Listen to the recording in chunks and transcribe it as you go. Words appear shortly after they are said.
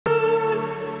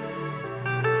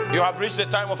You have reached the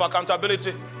time of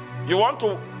accountability. You want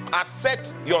to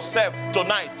assert yourself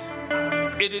tonight.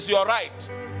 It is your right.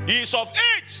 He is of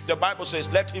age. The Bible says,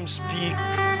 let him speak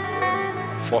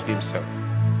for himself.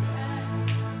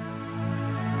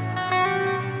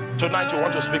 Tonight you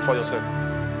want to speak for yourself.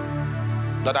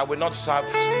 That I will not serve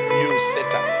you,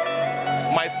 Satan.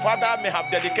 My father may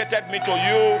have dedicated me to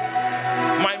you.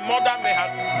 My mother may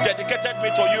have dedicated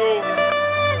me to you.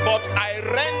 But I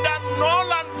render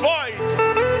null and void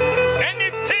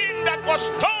anything that was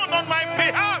done on my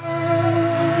behalf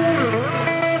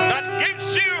that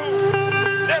gives you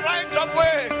the right of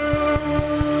way.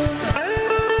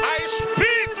 I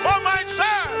speak for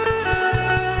myself.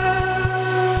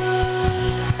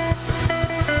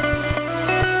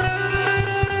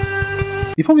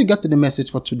 Before we get to the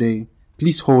message for today,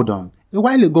 please hold on. A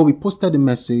while ago, we posted a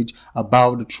message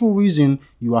about the true reason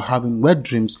you are having wet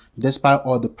dreams despite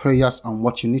all the prayers and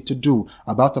what you need to do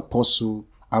about Apostle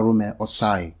Arome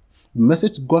Osayi. The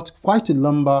message got quite a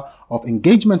number of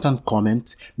engagement and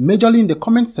comments. Majorly in the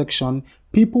comment section,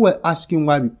 people were asking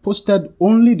why we posted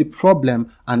only the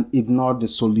problem and ignored the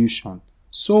solution.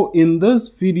 So in this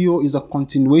video is a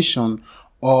continuation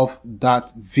of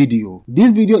that video.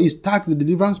 This video is tagged the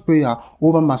deliverance prayer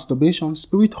over masturbation,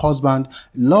 spirit husband,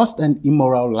 lust and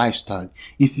immoral lifestyle.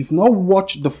 If you've not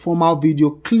watched the former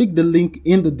video, click the link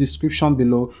in the description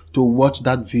below to watch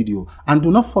that video. And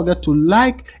do not forget to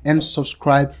like and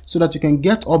subscribe so that you can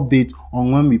get updates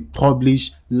on when we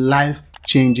publish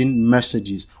life-changing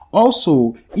messages.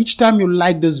 Also, each time you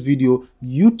like this video,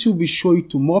 YouTube will show it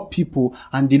to more people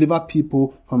and deliver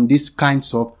people from these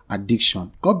kinds of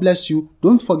addiction. God bless you.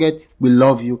 Don't forget, we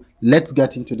love you. Let's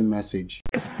get into the message.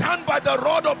 Stand by the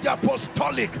rod of the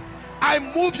apostolic. I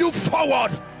move you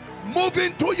forward. Move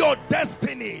into your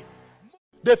destiny.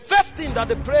 The first thing that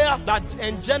the prayer that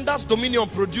engenders dominion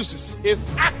produces is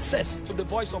access to the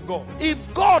voice of God.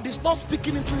 If God is not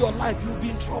speaking into your life, you'll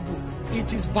be in trouble.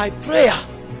 It is by prayer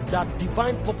that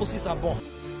divine purposes are born.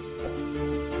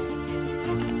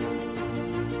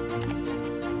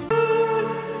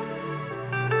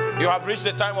 You have reached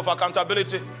the time of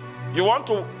accountability. You want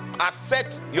to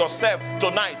assert yourself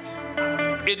tonight.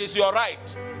 It is your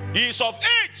right. He is of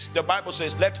age. The Bible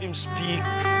says, let him speak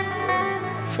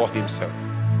for himself.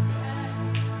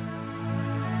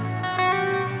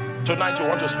 Tonight you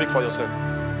want to speak for yourself.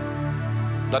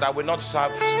 That I will not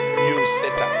serve you,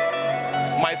 Satan.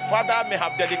 My father may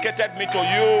have dedicated me to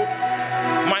you.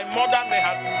 My mother may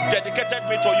have dedicated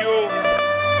me to you.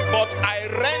 But I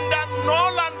render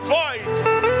null and void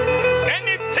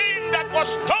anything that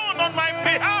was done on my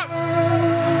behalf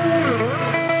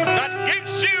that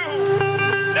gives you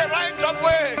the right of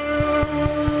way.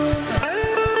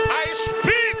 I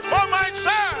speak for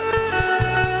myself.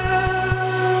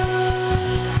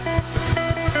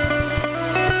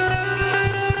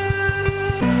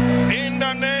 In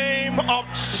the name of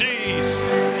Jesus.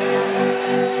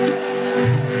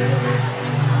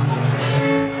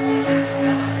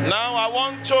 Now I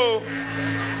want to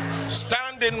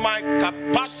stand in my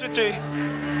capacity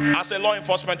as a law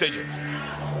enforcement agent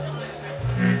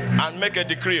and make a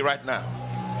decree right now.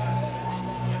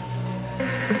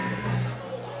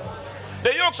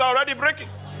 The yokes are already breaking,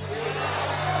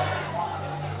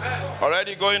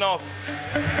 already going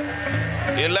off.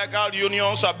 Illegal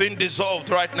unions are being dissolved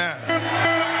right now.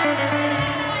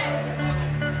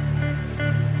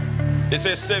 It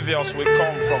says saviors will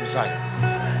come from Zion.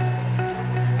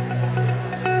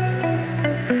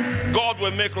 God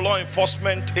will make law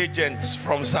enforcement agents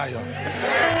from Zion.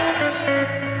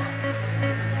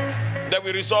 They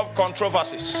will resolve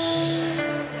controversies,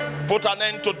 put an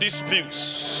end to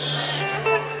disputes,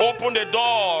 open the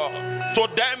door to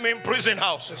them in prison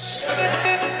houses.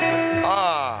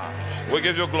 We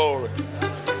give you glory.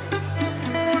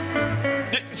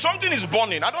 Something is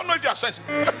burning. I don't know if you are sensing.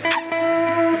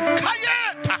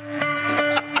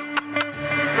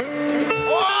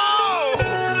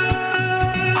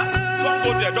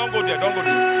 Don't go there.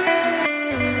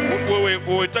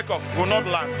 We will take off. We will not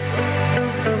land.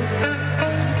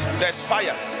 There's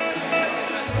fire.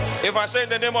 If I say in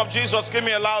the name of Jesus, give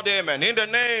me a loud amen. In the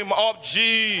name of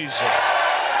Jesus.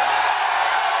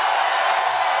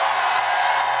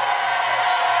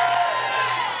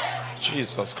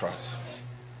 Jesus Christ.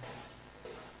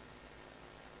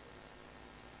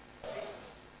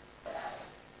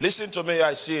 Listen to me,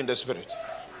 I see in the spirit.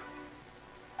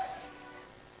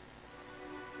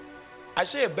 I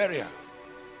see a burial.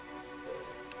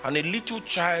 And a little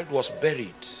child was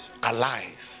buried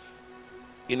alive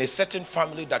in a certain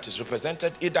family that is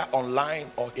represented either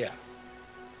online or here.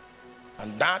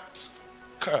 And that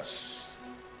curse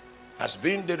has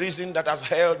been the reason that has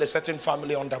held a certain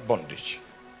family under bondage.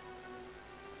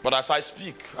 But as I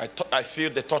speak, I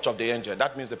feel the touch of the angel.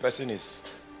 That means the person is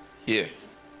here.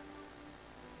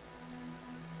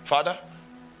 Father,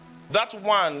 that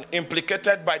one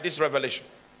implicated by this revelation,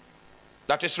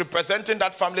 that is representing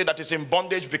that family that is in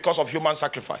bondage because of human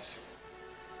sacrifice,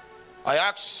 I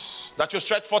ask that you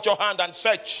stretch forth your hand and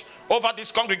search over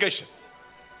this congregation,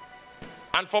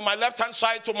 and from my left hand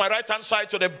side to my right hand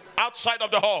side to the outside of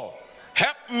the hall,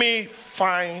 help me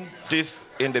find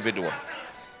this individual.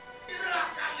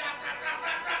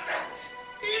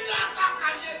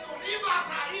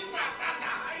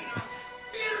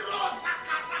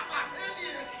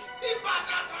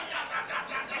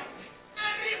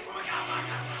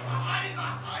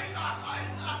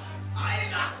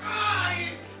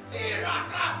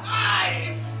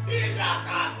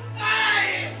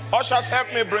 Ushers,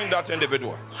 help me bring that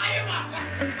individual.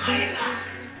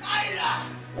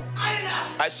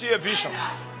 I see a vision.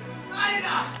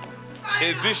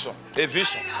 A vision. A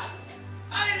vision.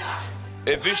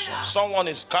 A vision. Someone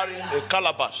is carrying a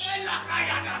calabash.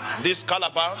 This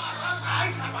calabash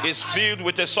is filled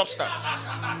with a substance.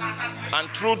 And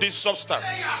through this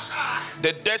substance,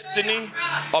 the destiny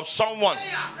of someone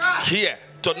here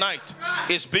tonight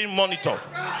is being monitored.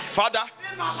 Father,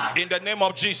 in the name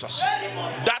of Jesus,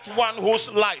 that one whose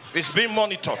life is being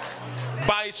monitored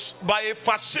by a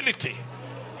facility,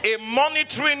 a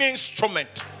monitoring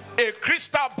instrument, a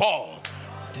crystal ball,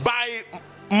 by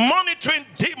monitoring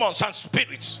demons and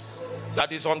spirits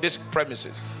that is on these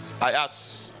premises, I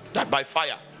ask that by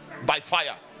fire,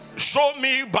 show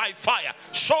me by fire,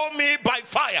 show me by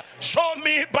fire, show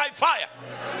me by fire.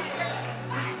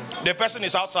 The person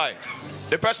is outside.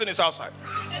 The person is outside.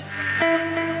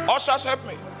 Ushers, help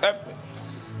me. Help me.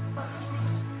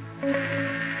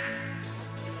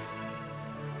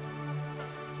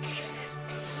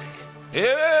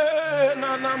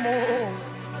 Nanamo.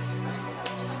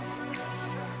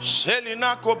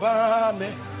 Selina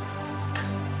Kobame.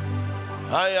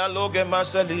 Ayaloge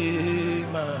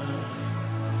Masalima.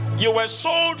 You were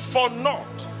sold for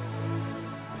naught,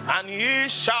 and ye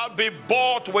shall be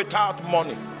bought without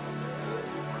money.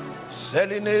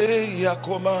 Seline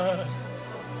Yakoma.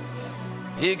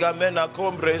 Igamena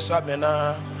Kombresa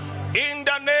Mena. In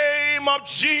the name of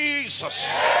Jesus.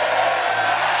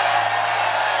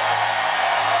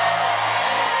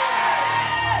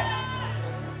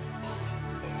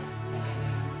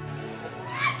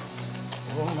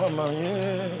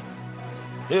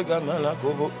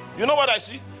 You know what I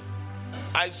see?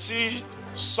 I see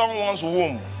someone's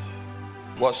womb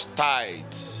was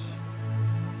tied.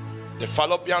 The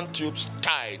fallopian tubes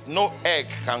tied. No egg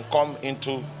can come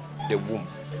into the womb.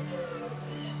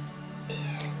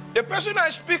 The person I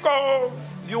speak of,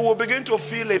 you will begin to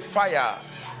feel a fire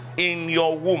in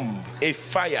your womb. A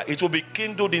fire. It will be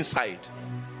kindled inside.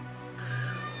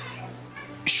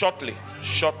 Shortly.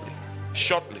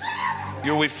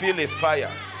 You will feel a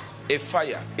fire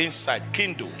inside,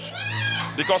 kindled.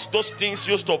 Because those things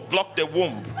used to block the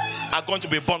womb are going to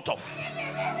be burnt off.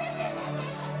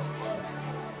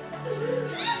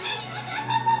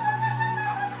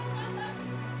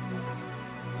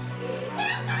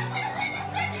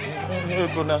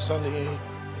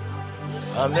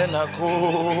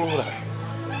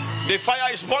 The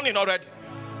fire is burning already.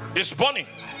 It's burning.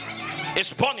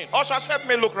 It's burning. Ushers, help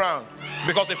me look around,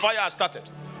 because the fire has started.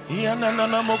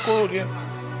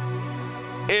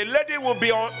 A lady will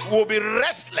be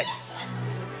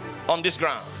restless on this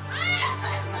ground.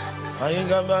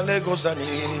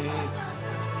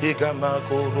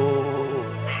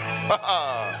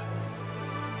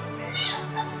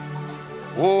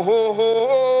 Oh, ho, ho,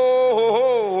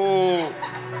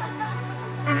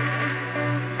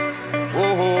 oh,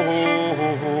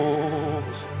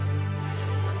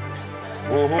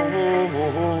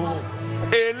 ho, ho.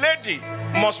 A lady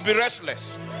must be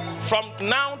restless from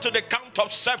now to the count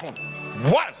of 7.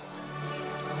 1,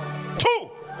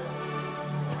 2,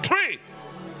 3,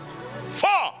 4,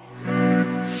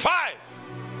 5,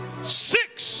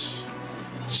 6,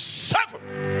 7.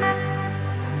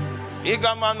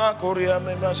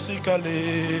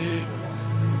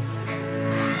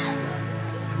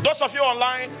 Those of you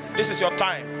online, this is your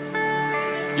time.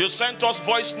 You sent us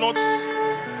voice notes,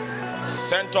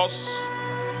 sent us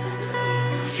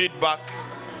feedback.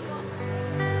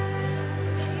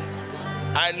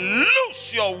 I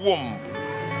loose your womb.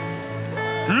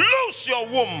 Loose your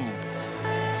womb.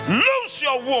 Loose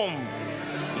your womb.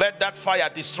 Let that fire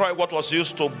destroy what was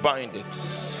used to bind it.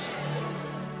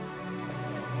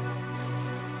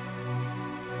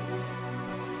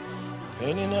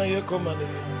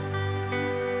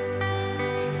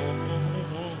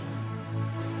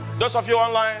 Those of you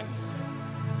online,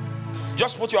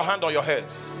 just put your hand on your head.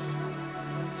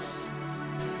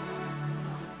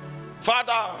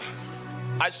 Father,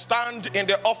 I stand in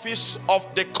the office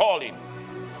of the calling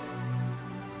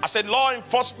as a law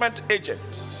enforcement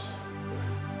agent,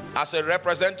 as a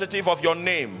representative of your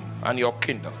name and your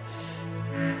kingdom.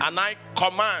 And I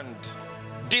command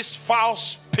this foul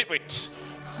spirit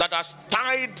that has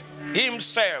tied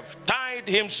himself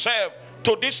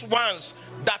to these ones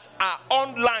that are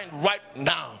online right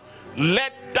now.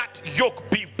 Let that yoke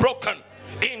be broken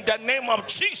in the name of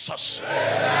Jesus.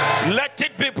 Let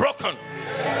it be broken.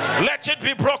 Let it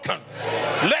be broken.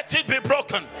 Let it be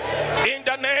broken in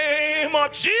the name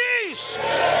of Jesus.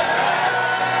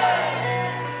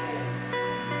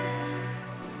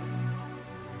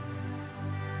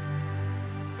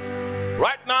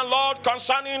 Right now, Lord,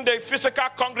 concerning the physical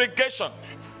congregation,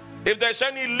 if there's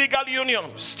any legal union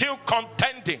still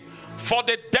contending for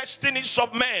the destinies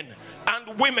of men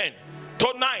and women,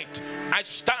 tonight I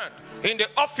stand in the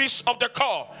office of the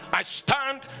call. I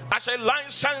stand as a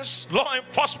licensed law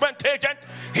enforcement agent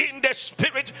in the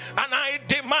spirit, and I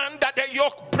demand that the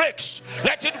yoke breaks.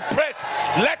 Let it break.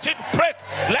 Let it break.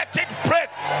 Let it break.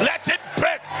 Let it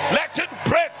break. Let it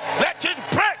break. Let it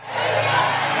break.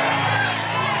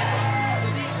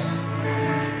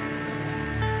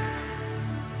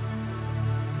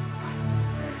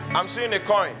 I'm seeing a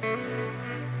coin,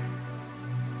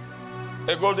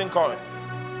 a golden coin.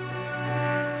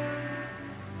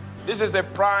 This is the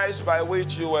price by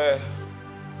which you were,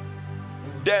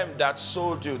 them that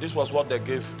sold you, this was what they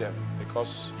gave them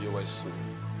because you were sold.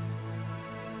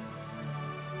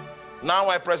 Now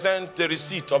I present the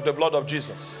receipt of the blood of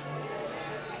Jesus.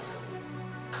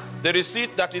 The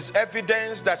receipt that is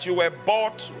evidence that you were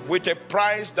bought with a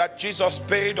price that Jesus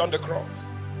paid on the cross.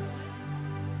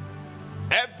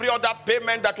 Every other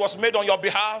payment that was made on your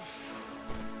behalf,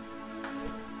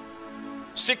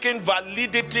 seeking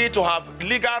validity to have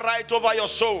legal right over your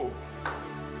soul,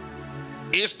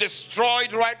 is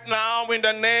destroyed right now in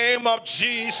the name of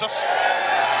Jesus.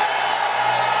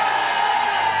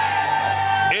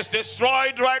 It's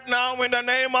destroyed right now in the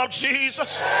name of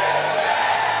Jesus.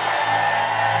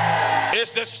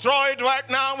 It's destroyed right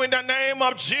now in the name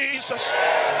of Jesus.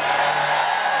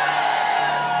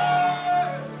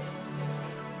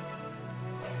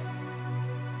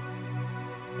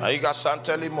 Aiga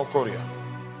Santeli Mokoria.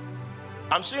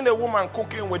 I'm seeing a woman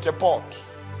cooking with a pot.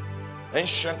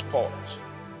 Ancient pot.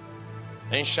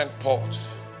 Ancient pot.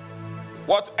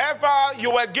 Whatever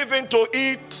you were given to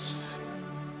eat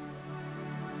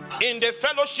in the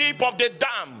fellowship of the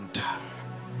damned,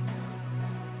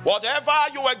 whatever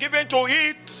you were given to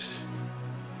eat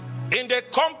in the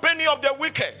company of the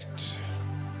wicked,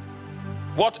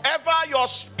 whatever your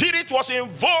spirit was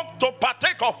invoked to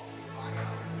partake of,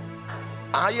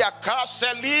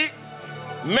 Ayakaseli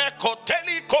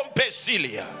mekoteli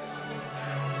kompesilia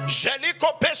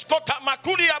jeliko peskota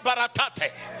makulia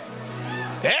baratate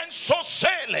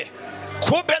ensosele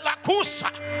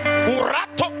kubelakusa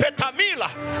urato petamila.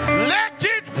 Let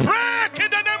it break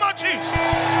in the name of Jesus.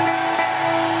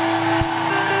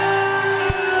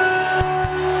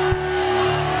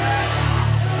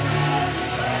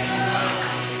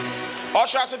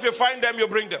 Ushers, if you find them, you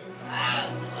bring them.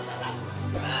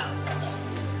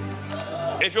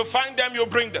 If you find them, you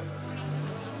bring them.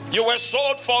 You were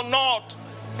sold for naught,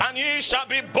 and ye shall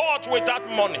be bought without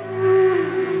money.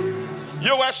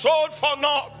 You were sold for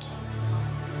naught,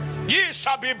 ye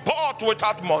shall be bought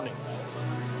without money.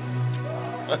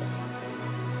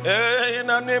 In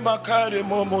the name of Kari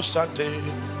Momo Sante,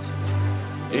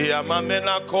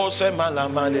 Yamamena Kose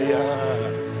Malamalia.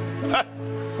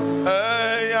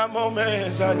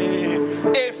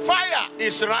 A fire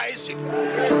is rising.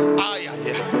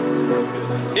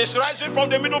 It's rising from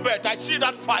the middle bed. I see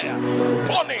that fire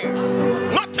burning.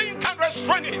 Nothing can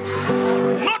restrain it.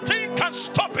 Nothing can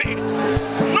stop it.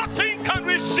 Nothing can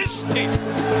resist it.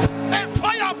 A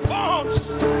fire burns.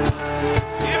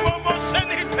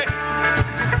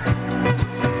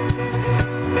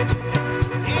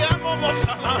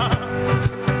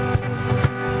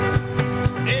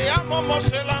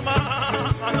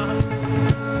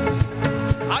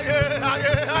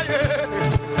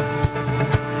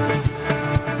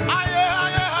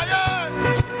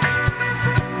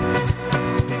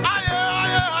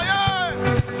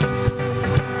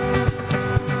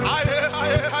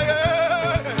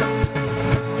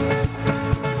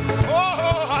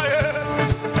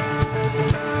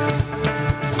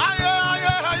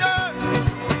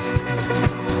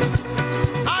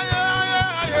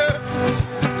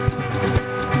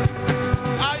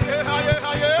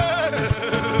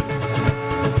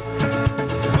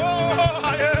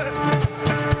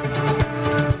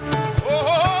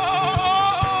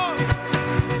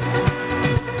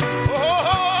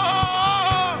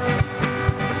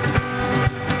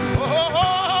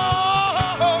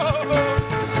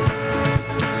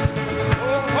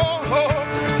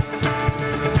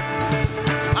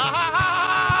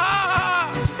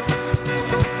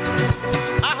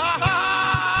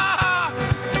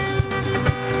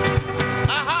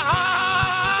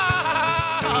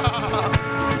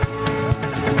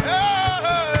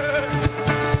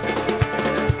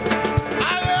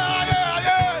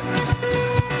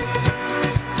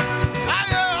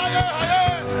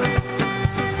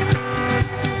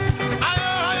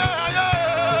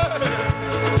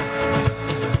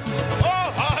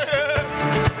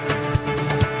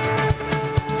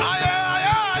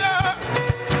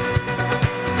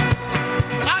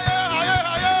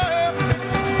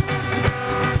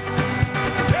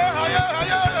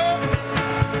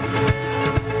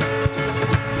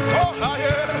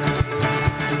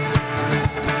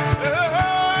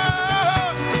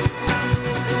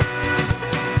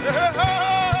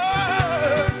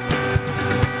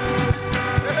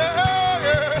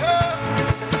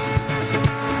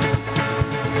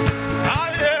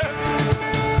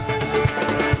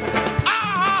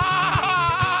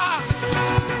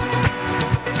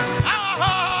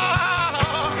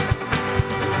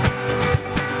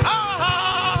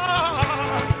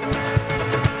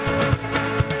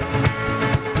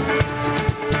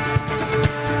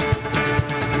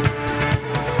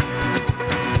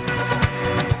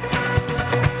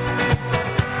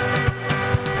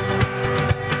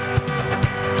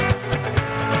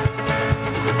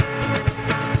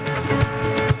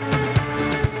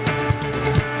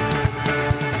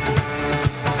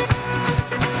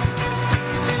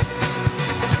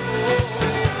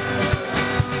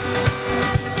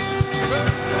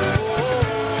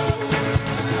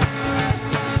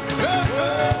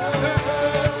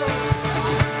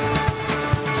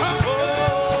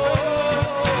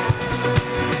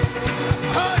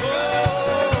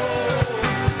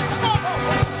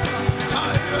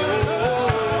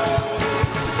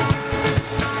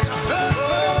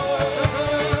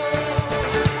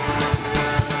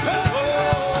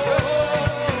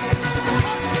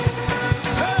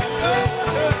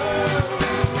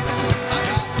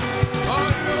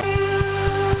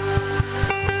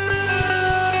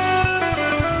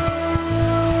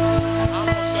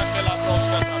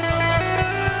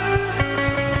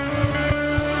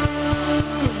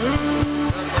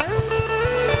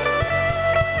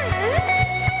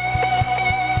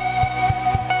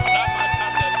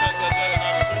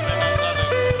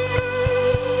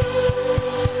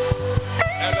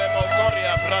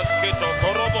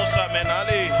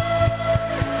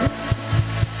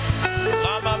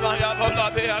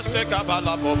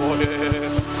 kabala bobohe.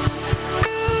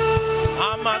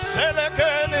 Amasele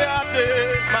keliate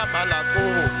mamalako.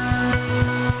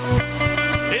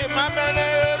 Imamene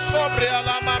sobre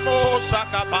alamamo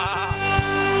sakaba.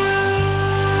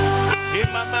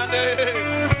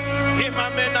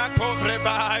 Imamena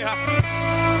kobrebaya.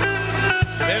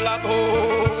 Elabo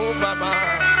mama.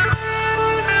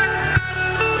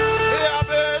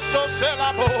 Iabe so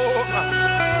selabo.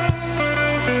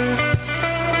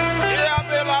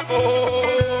 Iabe labo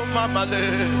mama le.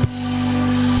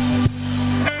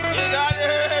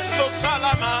 Iaye so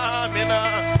salama mina.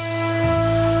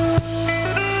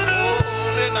 Oh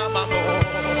lena mamo.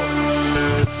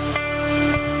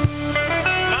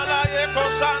 Malaye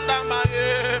kosanda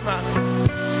mayema.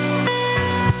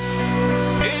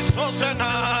 Isosena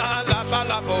la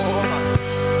balaboma.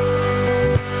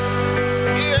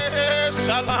 Yes,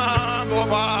 salam,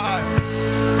 bye.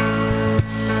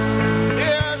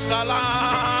 Yes,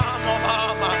 salam,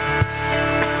 mama.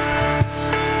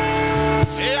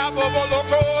 Ya bobo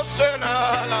loko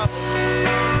senala.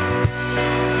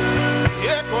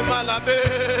 Ye koma la be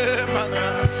mana.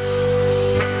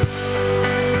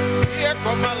 Ye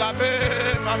koma la be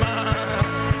mama.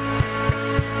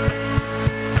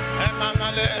 Mama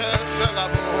le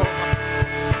selabo,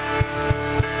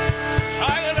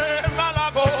 saire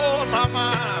malabo mama,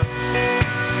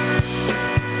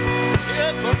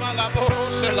 eko malabo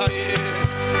selaye,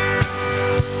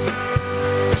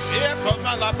 eko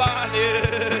malabale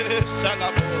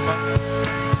selabo,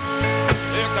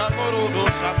 eka morudo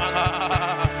samala,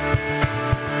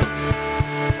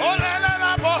 olele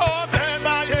labo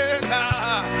beba yeka.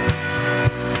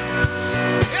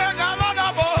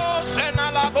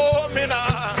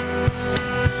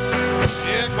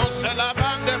 La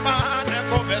bande mane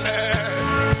kovele,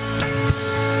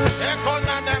 eko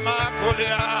nane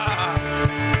makulia,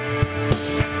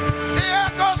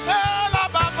 eko se la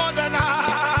babodena,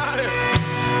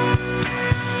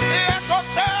 eko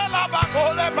se la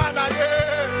bakole manaye,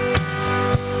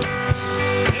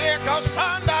 eko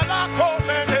sanda la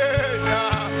komenea,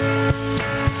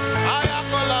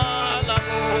 ayakola la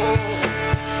mo,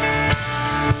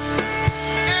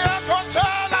 eko se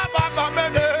la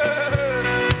babamene.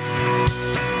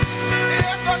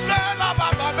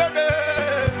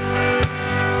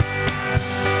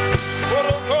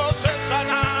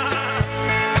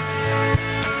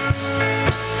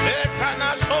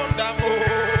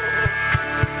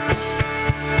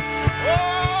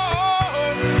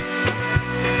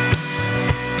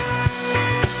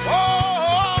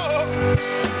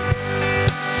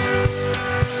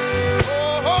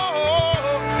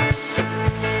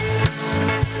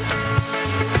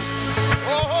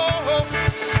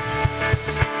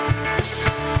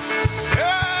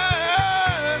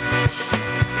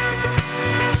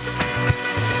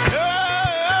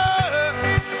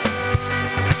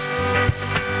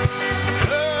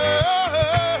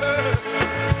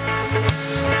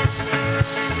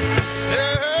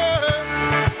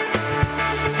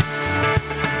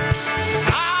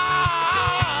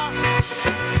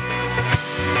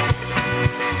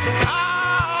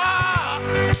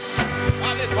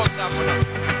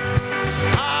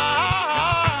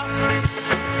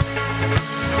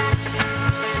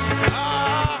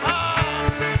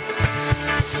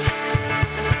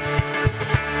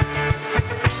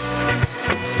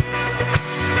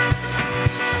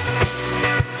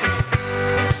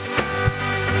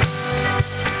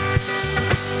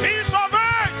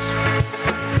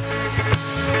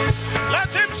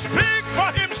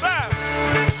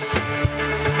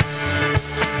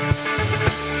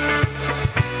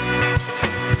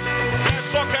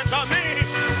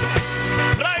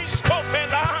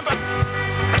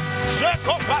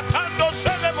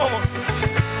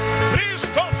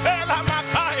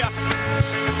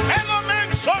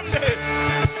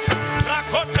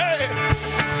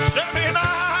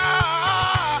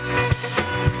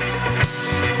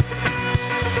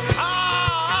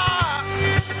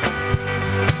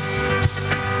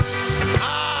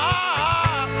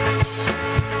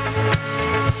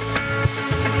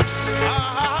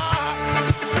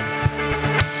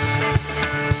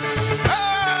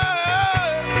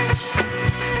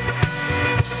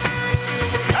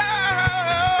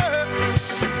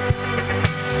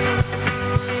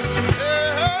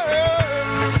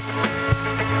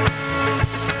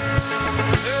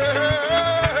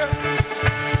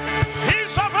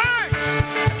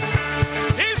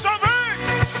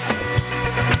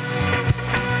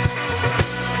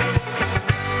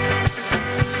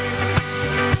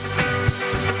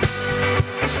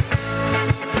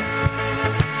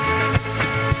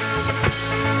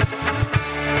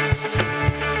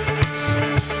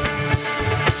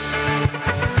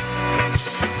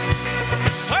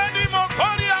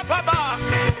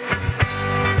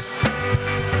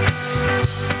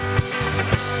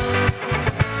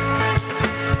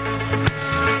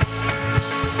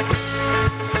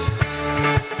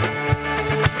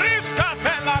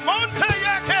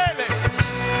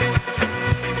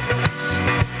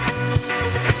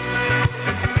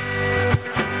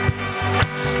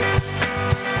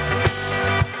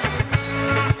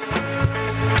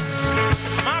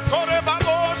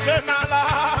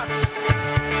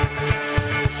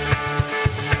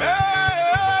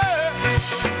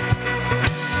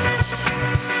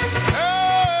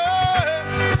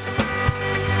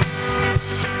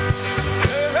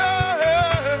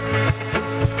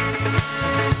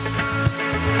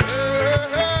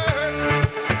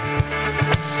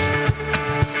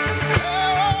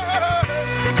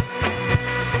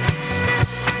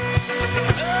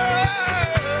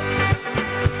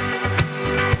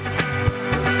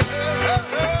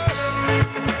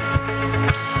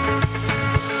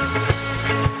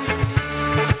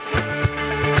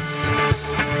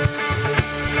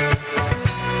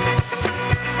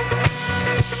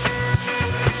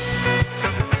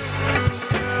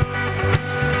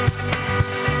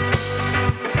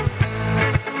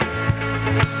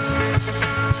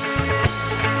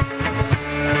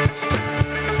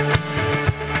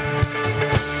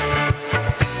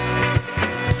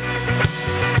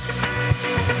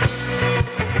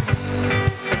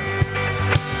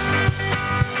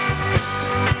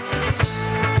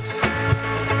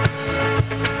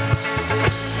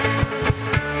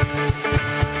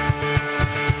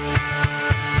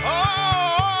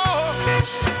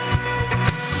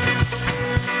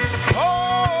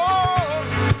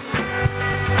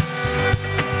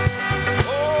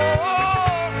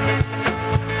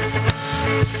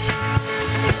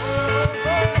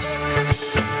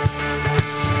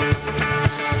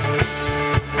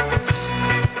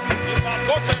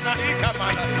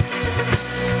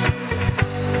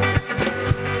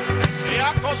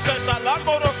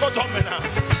 domina.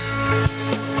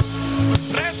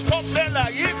 Presto bella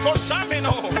iko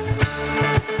samino.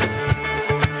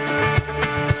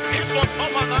 Iso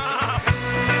somana.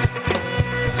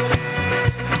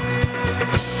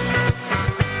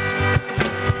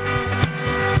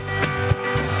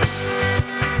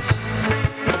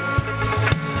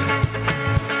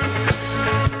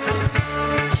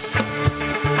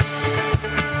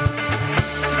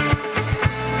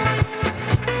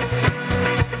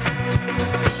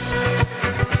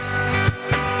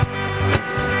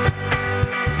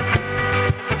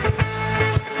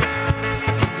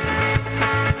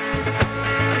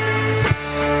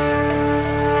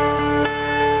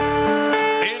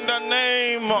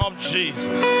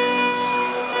 Jesus.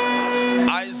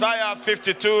 Isaiah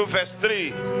 52 verse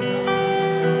 3.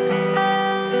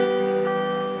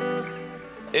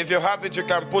 If you have it, you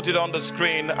can put it on the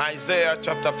screen. Isaiah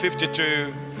chapter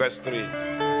 52 verse 3.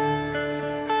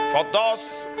 For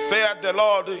thus saith the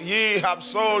Lord, ye have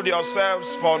sold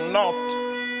yourselves for naught,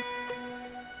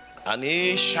 and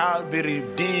ye shall be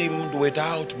redeemed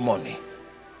without money.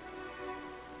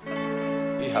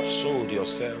 Ye have sold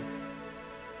yourself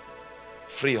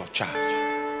free of charge,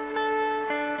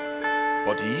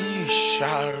 but ye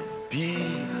shall be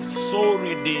so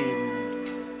redeemed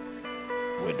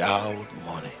without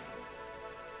money.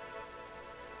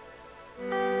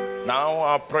 Now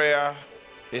our prayer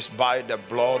is by the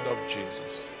blood of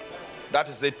Jesus. That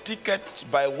is the ticket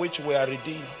by which we are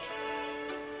redeemed.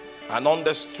 And on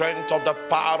the strength of the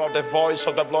power of the voice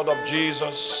of the blood of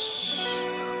Jesus,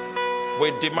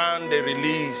 we demand a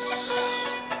release.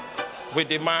 We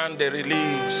demand a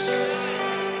release.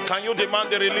 Can you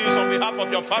demand a release on behalf of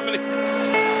your family?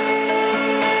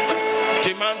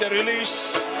 Demand a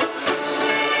release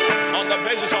on the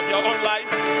basis of your own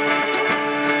life.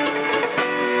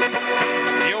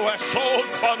 You were sold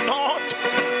for naught,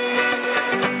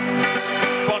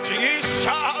 but ye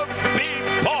shall be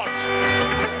bought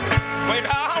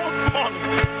without money.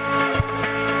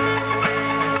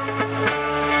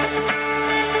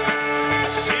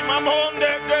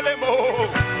 Simamonde Delemo.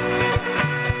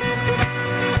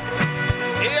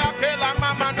 Iakela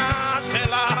mamana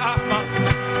selama.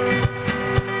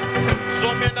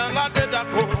 Somena la de da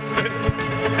kombe.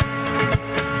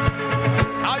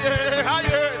 Aye,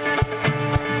 aye.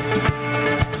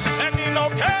 Senino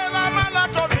kela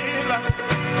malatomila.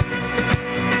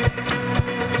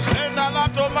 Senda la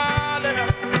tomale.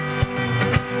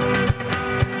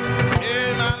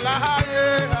 Ena la aye,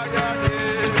 aye, aye.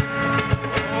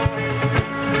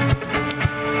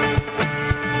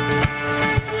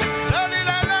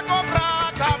 Selilele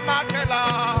kobrata makela.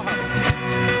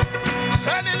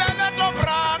 Selilele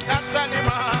dobraka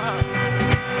selima.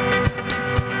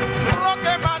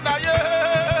 Roke mandaye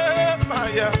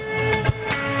maya.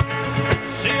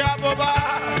 Sia boba.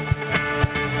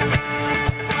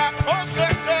 Makose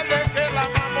seleke la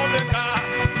mamoleka.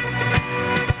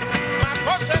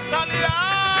 Makose salia.